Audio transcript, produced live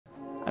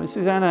I mean,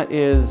 Susanna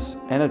is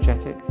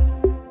energetic,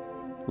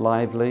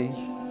 lively,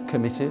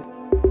 committed,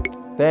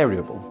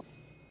 variable.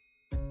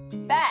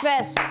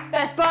 Best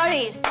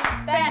buddies.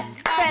 Best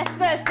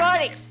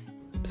buddies.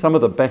 Some of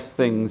the best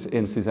things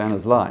in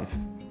Susanna's life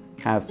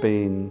have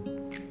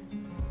been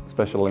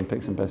Special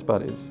Olympics and Best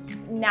Buddies.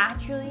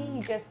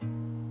 Naturally,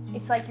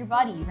 it's like your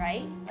buddy,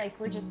 right? Like,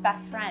 we're just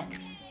best friends.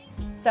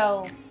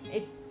 So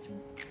it's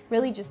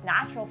really just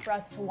natural for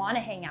us to want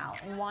to hang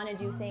out and want to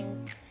do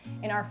things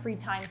in our free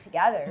time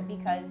together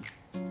because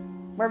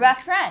we're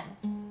best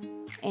friends.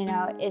 You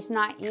know, it's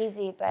not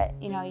easy, but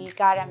you know, you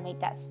gotta make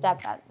that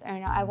step. You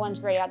know,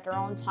 everyone's ready at their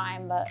own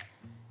time, but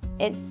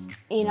it's,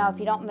 you know, if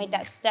you don't make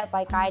that step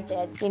like I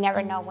did, you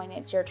never know when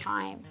it's your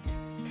time.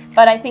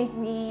 But I think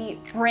we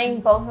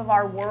bring both of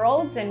our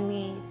worlds and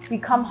we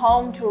come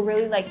home to a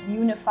really like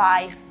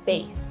unified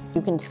space.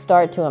 You can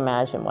start to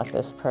imagine what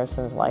this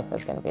person's life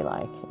is going to be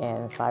like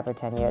in 5 or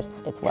 10 years.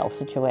 It's well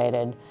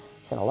situated,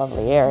 it's in a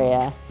lovely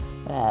area,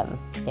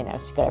 you know,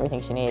 she's got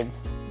everything she needs,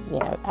 you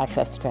know,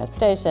 access to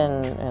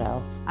transportation, you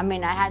know. I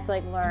mean, I had to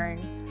like learn,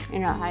 you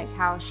know, like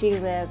how she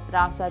lived, but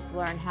I also had to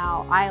learn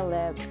how I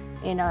live.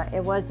 You know,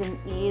 it wasn't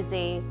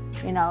easy,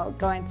 you know,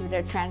 going through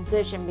the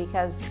transition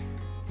because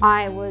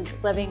I was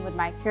living with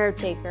my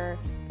caretaker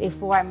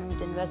before I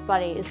moved into Best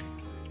Buddies.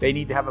 They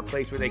need to have a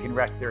place where they can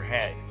rest their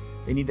head.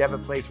 They need to have a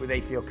place where they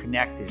feel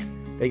connected.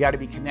 They got to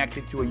be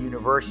connected to a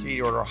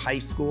university or a high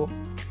school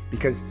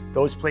because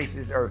those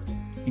places are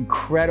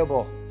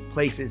incredible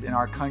places in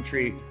our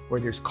country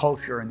where there's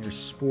culture and there's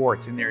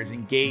sports and there's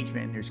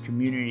engagement and there's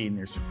community and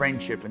there's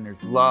friendship and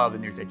there's love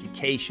and there's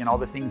education, all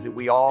the things that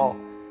we all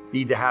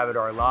need to have in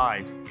our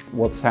lives.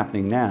 What's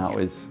happening now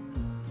is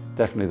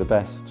definitely the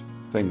best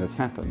thing that's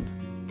happened.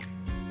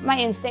 My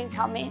instinct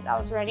told me I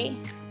was ready.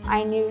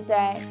 I knew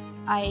that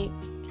I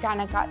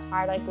kind of got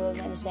tired like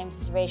living in the same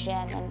situation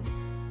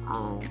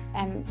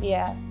and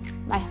yeah,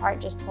 my heart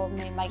just told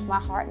me, like my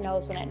heart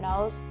knows when it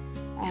knows,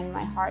 and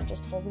my heart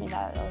just told me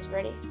that I was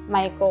ready.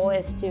 My goal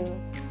is to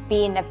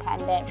be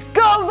independent.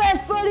 Go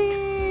Best Buddies!